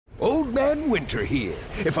Old Man Winter here.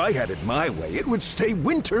 If I had it my way, it would stay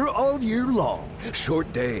winter all year long.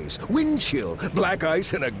 Short days, wind chill, black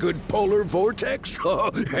ice, and a good polar vortex.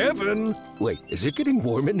 Oh, heaven! Wait, is it getting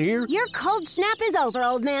warm in here? Your cold snap is over,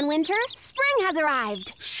 Old Man Winter. Spring has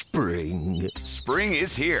arrived. Spring. Spring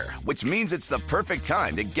is here, which means it's the perfect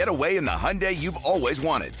time to get away in the Hyundai you've always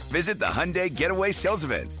wanted. Visit the Hyundai Getaway Sales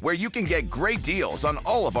Event, where you can get great deals on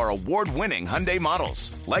all of our award-winning Hyundai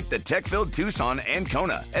models, like the tech-filled Tucson and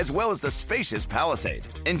Kona, as well as the spacious Palisade.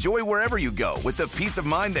 Enjoy wherever you go with the peace of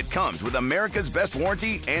mind that comes with America's best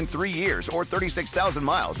warranty and 3 years or 36,000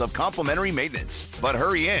 miles of complimentary maintenance. But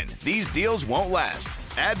hurry in, these deals won't last.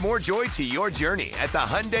 Add more joy to your journey at the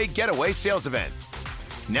Hyundai Getaway Sales Event.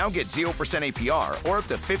 Now get 0% APR or up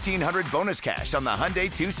to $1,500 bonus cash on the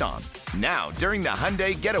Hyundai Tucson. Now, during the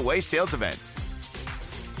Hyundai Getaway Sales Event.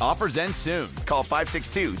 Offers end soon. Call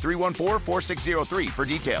 562-314-4603 for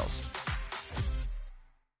details.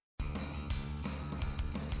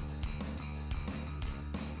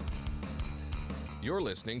 You're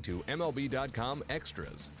listening to MLB.com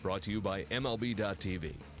Extras, brought to you by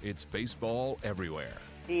MLB.tv. It's baseball everywhere.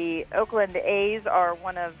 The Oakland A's are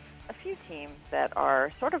one of a few teams that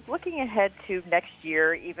are sort of looking ahead to next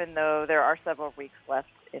year, even though there are several weeks left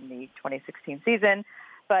in the 2016 season.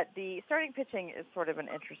 But the starting pitching is sort of an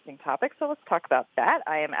interesting topic, so let's talk about that.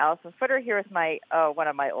 I am Allison Footer here with my one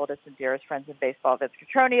of my oldest and dearest friends in baseball, Vince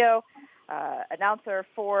Cotroneo, announcer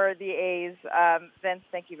for the A's. Vince,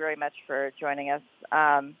 thank you very much for joining us.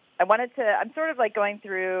 I'm sort of like going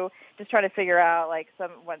through, just trying to figure out like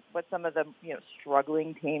what some of the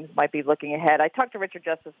struggling teams might be looking ahead. I talked to Richard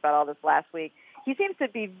Justice about all this last week. He seems to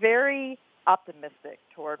be very optimistic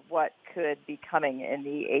toward what could be coming in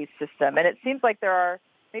the A's system, and it seems like there are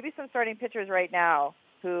maybe some starting pitchers right now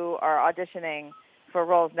who are auditioning for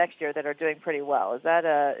roles next year that are doing pretty well. Is that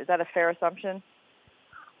a fair assumption?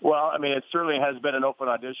 Well, I mean, it certainly has been an open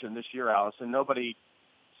audition this year, Allison. Nobody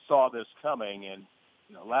saw this coming, and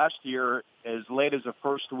last year, as late as the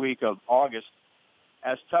first week of August,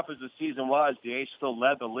 as tough as the season was, the A's still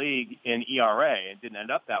led the league in ERA. It didn't end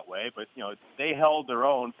up that way, but they held their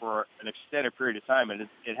own for an extended period of time, and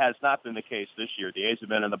it has not been the case this year. The A's have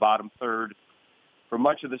been in the bottom third for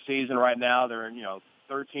much of the season. Right now, they're in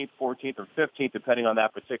 13th, 14th, or 15th, depending on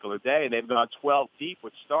that particular day. They've gone 12 deep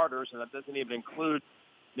with starters, and that doesn't even include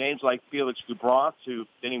names like Felix Dubronx, who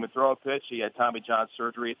didn't even throw a pitch. He had Tommy John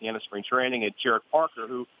surgery at the end of spring training, and Jared Parker,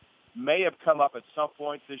 who may have come up at some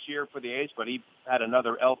point this year for the A's, but he had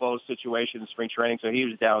another elbow situation in spring training, so he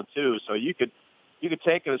was down too. So you could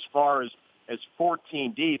take it as far as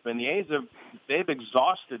 14 deep, and the A's they've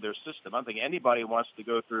exhausted their system. I don't think anybody wants to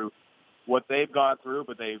go through what they've gone through,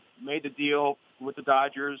 but they've made the deal with the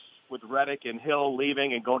Dodgers, with Reddick and Hill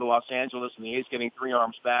leaving and going to Los Angeles, and the A's getting 3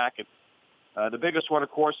 arms back. And the biggest one,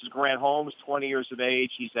 of course, is Grant Holmes, 20 years of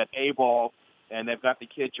age. He's at A-ball, and they've got the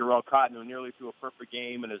kid Jarrell Cotton, who nearly threw a perfect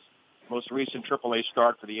game in his most recent AAA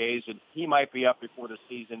start for the A's, and he might be up before the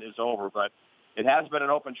season is over. But it has been an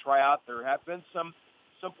open tryout. There have been some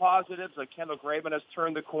positives. Like Kendall Graveman has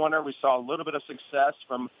turned the corner. We saw a little bit of success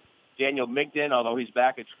from Daniel Migden, although he's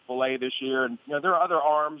back at AAA this year. And there are other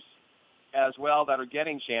arms as well that are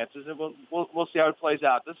getting chances, and we'll see how it plays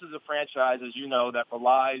out. This is a franchise, as you know, that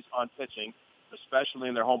relies on pitching, especially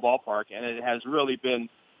in their home ballpark, and it has really been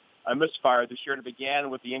a misfire this year. And it began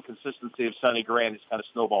with the inconsistency of Sonny Gray, and it's kind of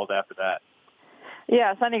snowballed after that.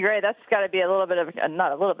 Yeah, Sonny Gray, that's got to be not a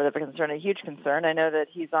little bit of a concern, a huge concern. I know that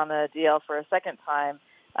he's on the DL for a second time.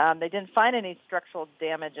 They didn't find any structural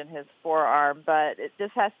damage in his forearm, but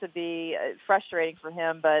this has to be frustrating for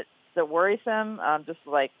him. But does it worrisome? Just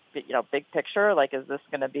like, big picture, like, is this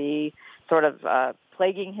going to be sort of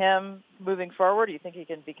plaguing him moving forward? Do you think he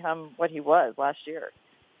can become what he was last year?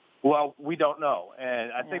 Well, we don't know.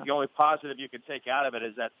 And I think the only positive you can take out of it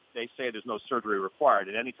is that they say there's no surgery required.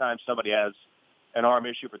 And anytime somebody has an arm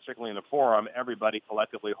issue, particularly in the forearm, everybody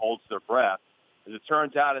collectively holds their breath. As it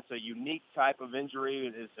turns out, it's a unique type of injury.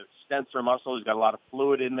 It's a extensor muscle. He's got a lot of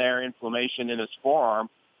fluid in there, inflammation in his forearm.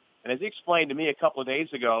 And as he explained to me a couple of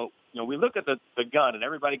days ago, we look at the gun, and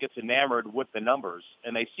everybody gets enamored with the numbers.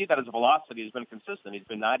 And they see that his velocity has been consistent. He's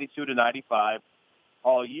been 92 to 95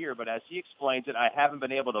 all year. But as he explains it, I haven't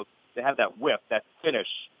been able to have that whip, that finish,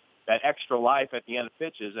 that extra life at the end of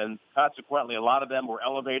pitches. And consequently, a lot of them were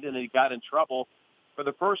elevated, and he got in trouble for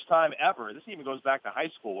the first time ever. This even goes back to high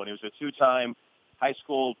school when he was a 2-time high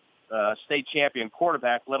school state champion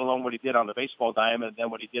quarterback, let alone what he did on the baseball diamond and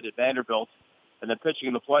then what he did at Vanderbilt, and then pitching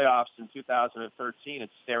in the playoffs in 2013 and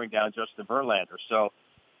staring down Justin Verlander. So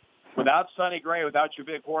without Sonny Gray, without your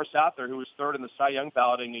big horse out there who was third in the Cy Young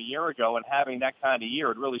balloting a year ago and having that kind of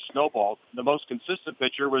year, it really snowballed. The most consistent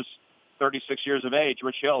pitcher was 36 years of age,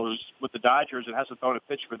 Rich Hill, who's with the Dodgers and hasn't thrown a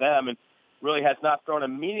pitch for them and really has not thrown a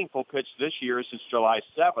meaningful pitch this year since July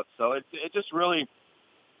 7th. So it just really,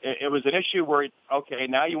 it was an issue where, okay,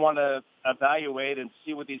 now you want to evaluate and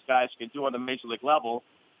see what these guys can do on the major league level.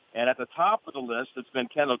 And at the top of the list, it's been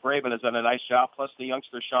Kendall Graveman has done a nice job, plus the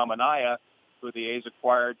youngster Sean Manaea, who the A's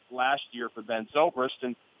acquired last year for Ben Zobrist.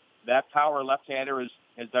 And that power left-hander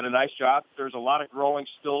has done a nice job. There's a lot of growing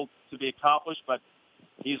still to be accomplished, but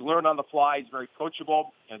he's learned on the fly. He's very coachable,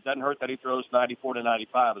 and it doesn't hurt that he throws 94 to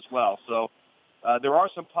 95 as well. So there are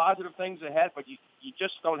some positive things ahead, but you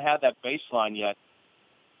just don't have that baseline yet,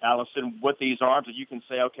 Allison, with these arms that you can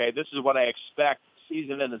say, okay, this is what I expect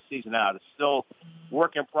season in and season out. It's still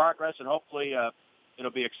work in progress, and hopefully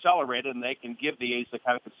it'll be accelerated, and they can give the A's the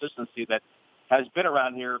kind of consistency that has been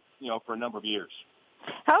around here, for a number of years.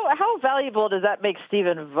 How valuable does that make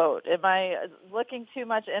Stephen Vogt? Am I looking too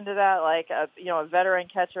much into that, like a veteran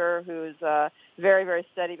catcher who's very, very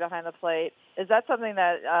steady behind the plate? Is that something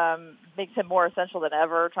that makes him more essential than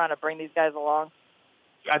ever, trying to bring these guys along?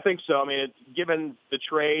 I think so. I mean, given the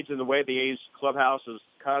trades and the way the A's clubhouse is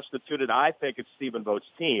constituted, I think it's Stephen Vogt's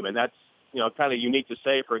team, and that's kind of unique to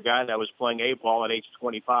say for a guy that was playing A-ball at age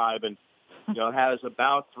 25 and has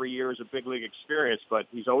about 3 years of big league experience, but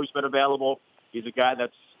he's always been available. He's a guy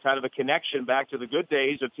that's kind of a connection back to the good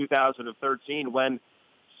days of 2013 when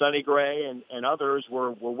Sonny Gray and others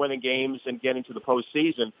were winning games and getting to the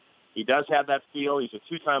postseason. He does have that feel. He's a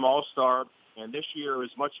two-time All-Star, and this year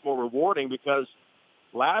is much more rewarding because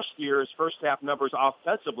last year's first-half numbers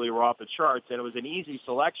offensively were off the charts, and it was an easy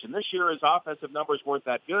selection. This year his offensive numbers weren't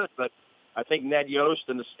that good, but I think Ned Yost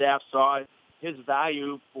and the staff saw his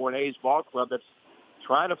value for an A's ball club that's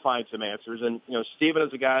trying to find some answers. And, Stephen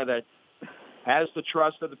is a guy that has the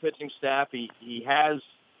trust of the pitching staff. He has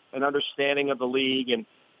an understanding of the league,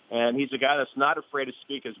 and he's a guy that's not afraid to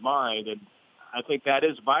speak his mind. And I think that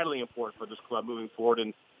is vitally important for this club moving forward.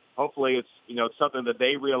 And hopefully it's, it's something that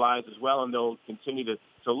they realize as well, and they'll continue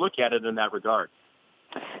to look at it in that regard.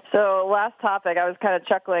 So last topic, I was kind of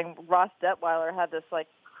chuckling. Ross Detweiler had this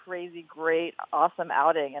crazy, great, awesome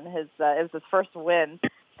outing, and it was his first win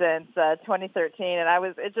since 2013.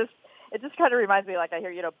 And it just kind of reminds me, I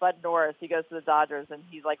hear, Bud Norris, he goes to the Dodgers and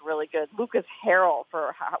he's really good. Lucas Harrell,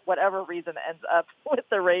 for whatever reason, ends up with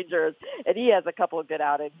the Rangers, and he has a couple of good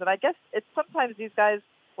outings. And I guess it's sometimes these guys,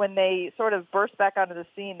 when they sort of burst back onto the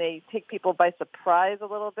scene, they take people by surprise a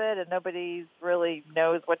little bit, and nobody really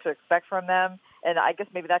knows what to expect from them. And I guess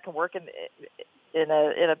maybe that can work in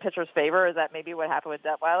a pitcher's favor. Is that maybe what happened with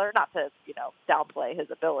Detweiler? Not to downplay his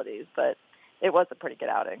abilities, but it was a pretty good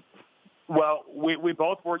outing. Well, we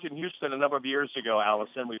both worked in Houston a number of years ago,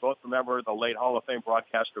 Allison. We both remember the late Hall of Fame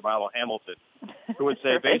broadcaster Milo Hamilton, who would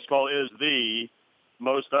say baseball is the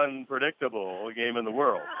most unpredictable game in the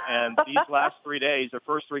world. And these last 3 days, the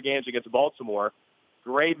first three games against Baltimore,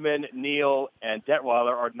 Graveman, Neal, and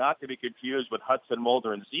Detweiler are not to be confused with Hudson,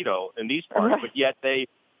 Mulder, and Zito in these parts, but yet they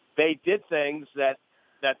did things that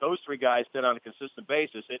those three guys did on a consistent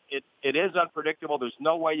basis. It is unpredictable. There's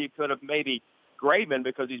no way you could have maybe Graveman,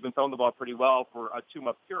 because he's been throwing the ball pretty well for a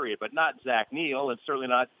 2-month period, but not Zach Neal, and certainly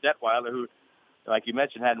not Detweiler, who, like you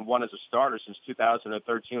mentioned, hadn't won as a starter since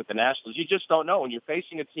 2013 with the Nationals. You just don't know. When you're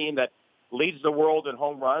facing a team that leads the world in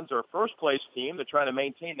home runs, or a first-place team, they're trying to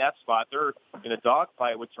maintain that spot. They're in a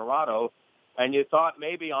dogfight with Toronto, and you thought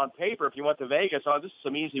maybe on paper, if you went to Vegas, this is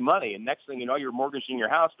some easy money, and next thing you know, you're mortgaging your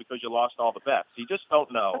house because you lost all the bets. You just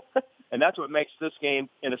don't know. And that's what makes this game,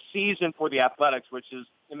 in a season for the Athletics, which is,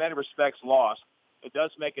 in many respects, lost, it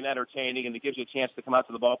does make it entertaining, and it gives you a chance to come out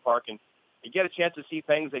to the ballpark and you get a chance to see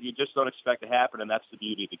things that you just don't expect to happen, and that's the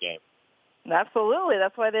beauty of the game. Absolutely.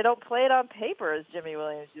 That's why they don't play it on paper, as Jimmy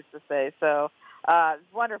Williams used to say. So,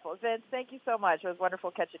 wonderful. Vince, thank you so much. It was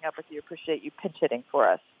wonderful catching up with you. Appreciate you pinch hitting for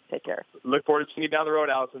us. Take care. Look forward to seeing you down the road,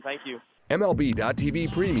 Allison. Thank you.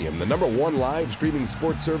 MLB.tv Premium, the #1 live streaming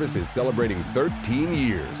sports service, is celebrating 13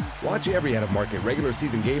 years. Watch every out-of-market regular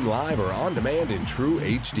season game live or on demand in true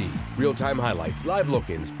HD. Real-time highlights, live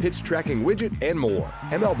look-ins, pitch tracking widget, and more.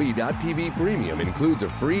 MLB.tv Premium includes a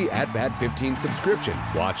free At-Bat 15 subscription.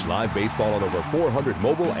 Watch live baseball on over 400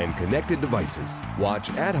 mobile and connected devices. Watch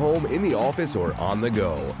at home, in the office, or on the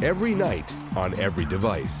go every night on every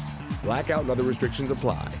device. Blackout and other restrictions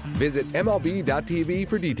apply. Visit MLB.tv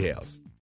for details.